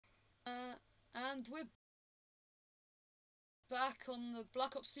And we're back on the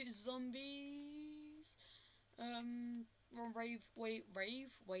Black Ops 2 Zombies. We're on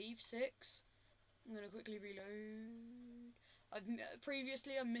wave 6. I'm gonna quickly reload.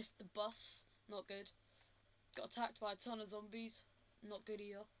 Previously I missed the bus, not good. Got attacked by a ton of zombies, not good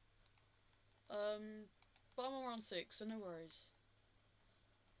either. But I'm on round 6, so no worries.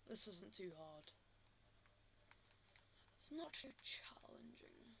 This wasn't too hard. It's not too challenging.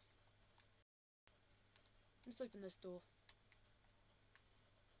 Let's open this door.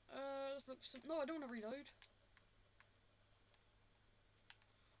 Let's look for some. No, I don't want to reload.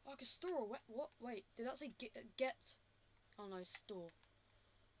 Oh, I can store a what? Wait, did that say get? Oh no, store.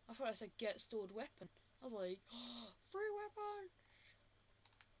 I thought I said get stored weapon. I was like, oh, free weapon.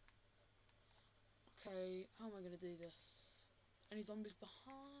 Okay, how am I gonna do this? Any zombies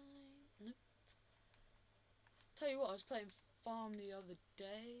behind? Nope. Tell you what, I was playing Farm the other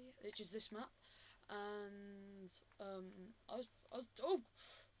day, which is this map, and I was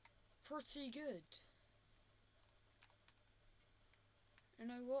pretty good. You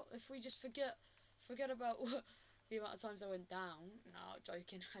know what? If we just forget about the amount of times I went down. No,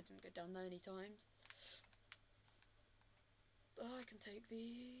 joking. I didn't go down there any times. Oh, I can take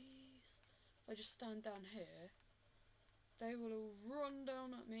these. If I just stand down here, they will all run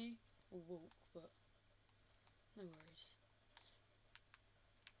down at me or walk, but no worries.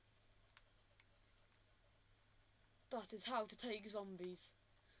 That is how to take zombies.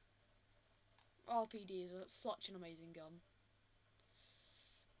 RPD is such an amazing gun.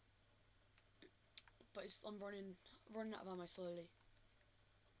 But I'm running out of ammo slowly.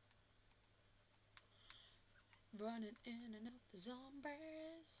 Running in and out the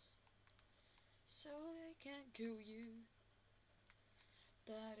zombies, so they can't kill you.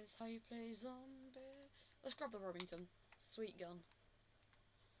 That is how you play zombie. Let's grab the Remington. Sweet gun.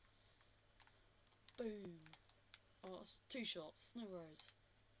 Boom. Oh, that's 2 shots. No worries.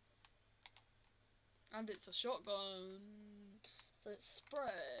 And it's a shotgun, so it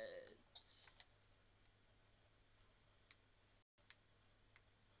spreads.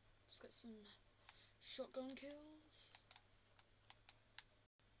 Let's get some shotgun kills.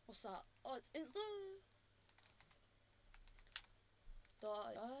 What's that? Oh, it's Insta!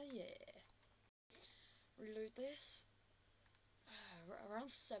 Yeah. Reload this. Around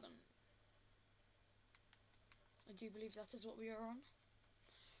 7. I do believe that is what we are on.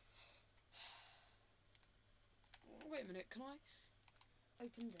 Wait a minute, can I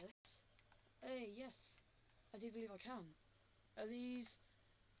open this? Hey, yes. I do believe I can. Are these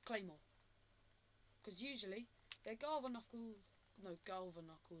Claymore? Because usually they're Galva Knuckles,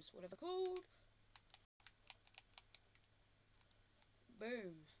 whatever they're called.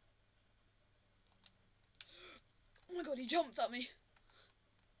 Boom. Oh my god, he jumped at me.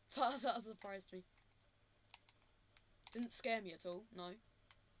 That surprised me. Didn't scare me at all, no.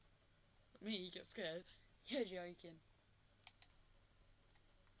 Me get scared. You're joking.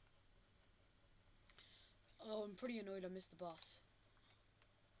 Oh, I'm pretty annoyed I missed the bus.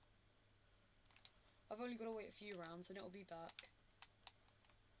 I've only got to wait a few rounds and it'll be back.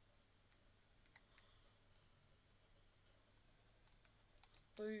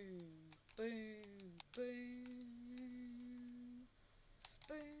 Boom, boom, boom,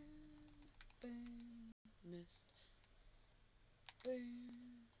 boom, boom, missed.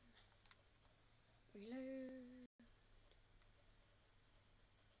 Boom, reload.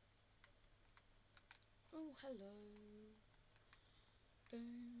 Oh, hello. Boom,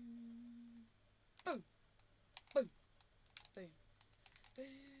 boom, boom, boom, boom.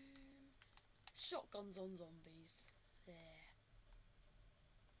 Shotguns on zombies. There.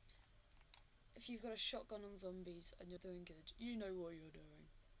 If you've got a shotgun on zombies and you're doing good, you know what you're doing.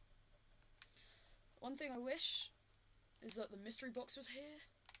 One thing I wish is that the mystery box was here,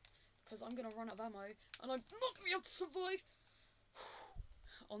 because I'm going to run out of ammo and I'm not going to be able to survive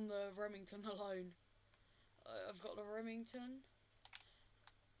on the Remington alone. I've got the Remington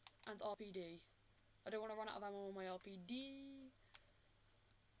and RPD. I don't want to run out of ammo on my RPD.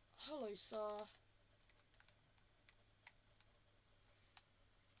 Hello, sir.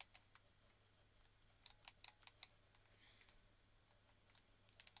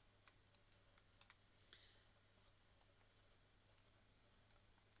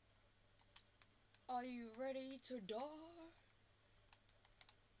 Are you ready to die?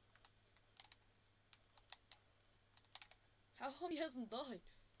 How come he hasn't died?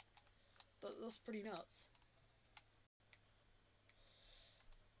 That's pretty nuts.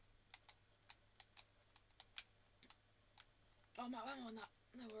 Oh, I'm out of ammo on that.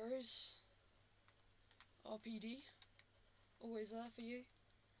 No worries. RPD. Always there for you.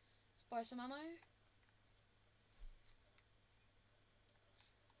 Buy some ammo.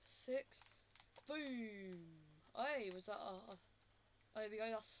 6. Boom. Hey, was that oh, there we go.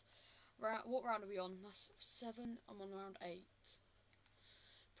 That's what round are we on? That's 7. I'm on round 8.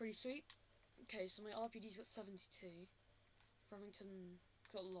 Pretty sweet. Okay, so my RPD's got 72. Remington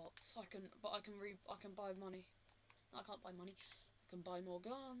got lots. I can buy money. No, I can't buy money. I can buy more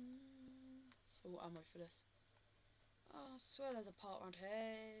guns. Oh, ammo for this. Oh, I swear there's a part around.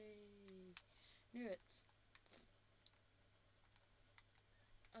 Hey, knew it.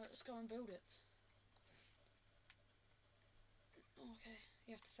 Let's go and build it. Okay,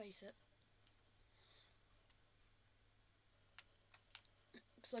 you have to face it.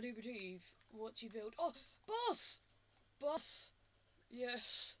 Because I do believe what you build. Oh, boss! Boss!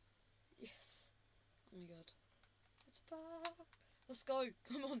 Yes. Yes. Oh my god. It's back. Let's go.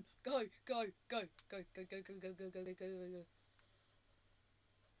 Come on. Go, go, go, go, go, go, go, go, go, go, go, go, go.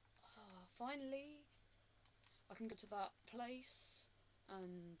 Oh, finally, I can go to that place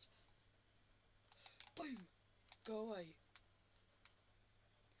and boom, go away.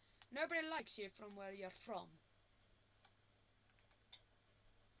 Nobody likes you from where you're from.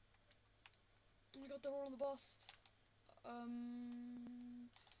 Oh my god, they're all on the bus.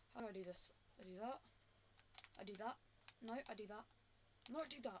 How do I do this? I do that. I do that. No, I do that. No, I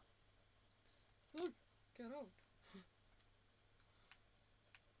do that. No, get out.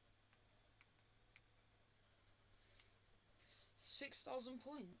 6,000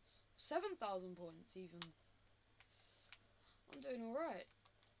 points. 7,000 points even. I'm doing alright.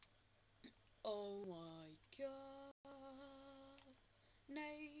 Oh my god.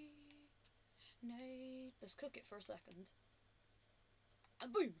 Nade. Nade. Let's cook it for a second.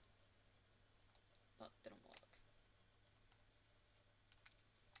 And boom! That didn't work.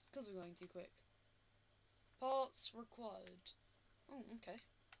 It's because we're going too quick. Parts required. Oh, okay.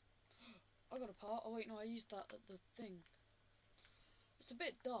 I got a part. Oh wait, no, I used that at the thing. It's a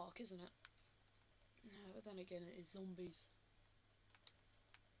bit dark, isn't it? No, but then again, it is zombies.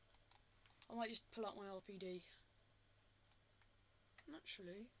 I might just pull out my RPD.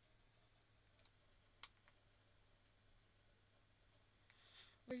 Naturally.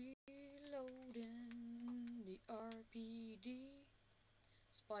 Reloading the RPD.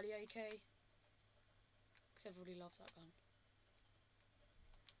 Spy the AK. Because everybody loves that gun.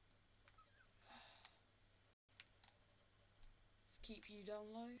 Just keep you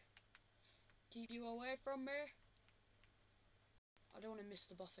down low. Keep you away from me. I don't want to miss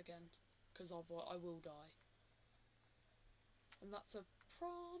the bus again. Because I will die. And that's a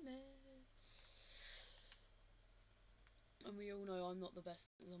promise. And we all know I'm not the best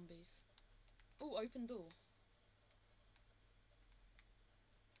at zombies. Oh, open door.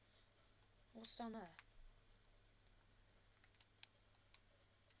 What's down there?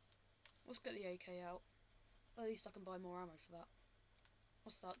 Let's get the AK out. At least I can buy more ammo for that.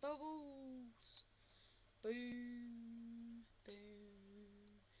 What's that? Doubles! Boom! Boom!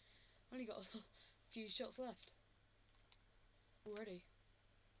 Only got a few shots left. Already.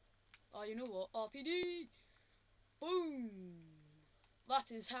 Oh, you know what? RPD! Boom!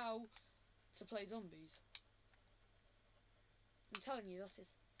 That is how to play zombies. I'm telling you, that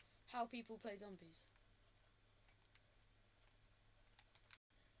is how people play zombies.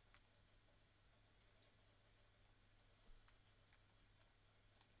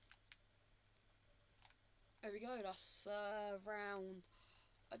 There we go, that's round,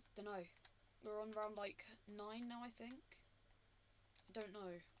 I don't know, we're on round like 9 now I think. I don't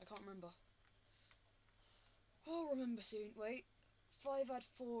know, I can't remember. I'll remember soon, wait, 5 add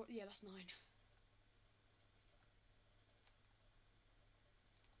 4, yeah that's 9.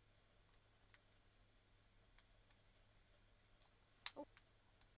 Oh,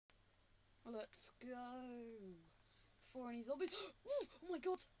 let's go, before any zombies. Ooh, oh my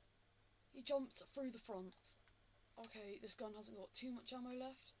god, he jumped through the front. Okay, this gun hasn't got too much ammo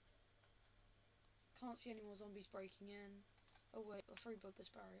left. Can't see any more zombies breaking in. Oh wait, let's rebuild this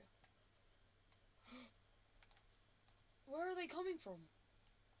barrier. Where are they coming from?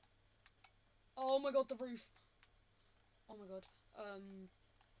 Oh my god, the roof. Oh my god.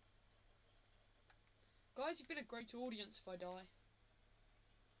 Guys, you've been a great audience if I die.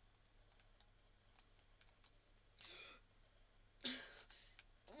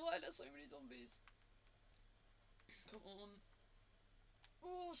 Why are there so many zombies? Come on.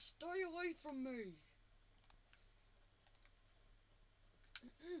 Oh, stay away from me.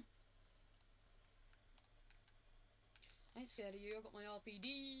 I ain't scared of you, I got my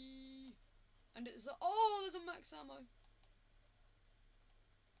RPD. And it's a, oh, there's a max ammo.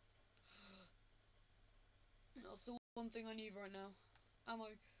 That's the one thing I need right now. Ammo.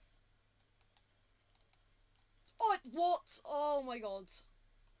 What? Oh my god.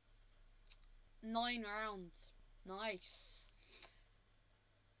 9 rounds. Nice.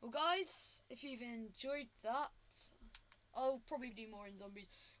 Well, guys, if you've enjoyed that, I'll probably do more in zombies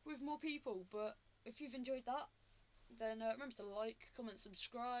with more people. But if you've enjoyed that, then remember to like, comment,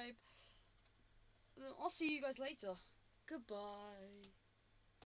 subscribe. I'll see you guys later. Goodbye.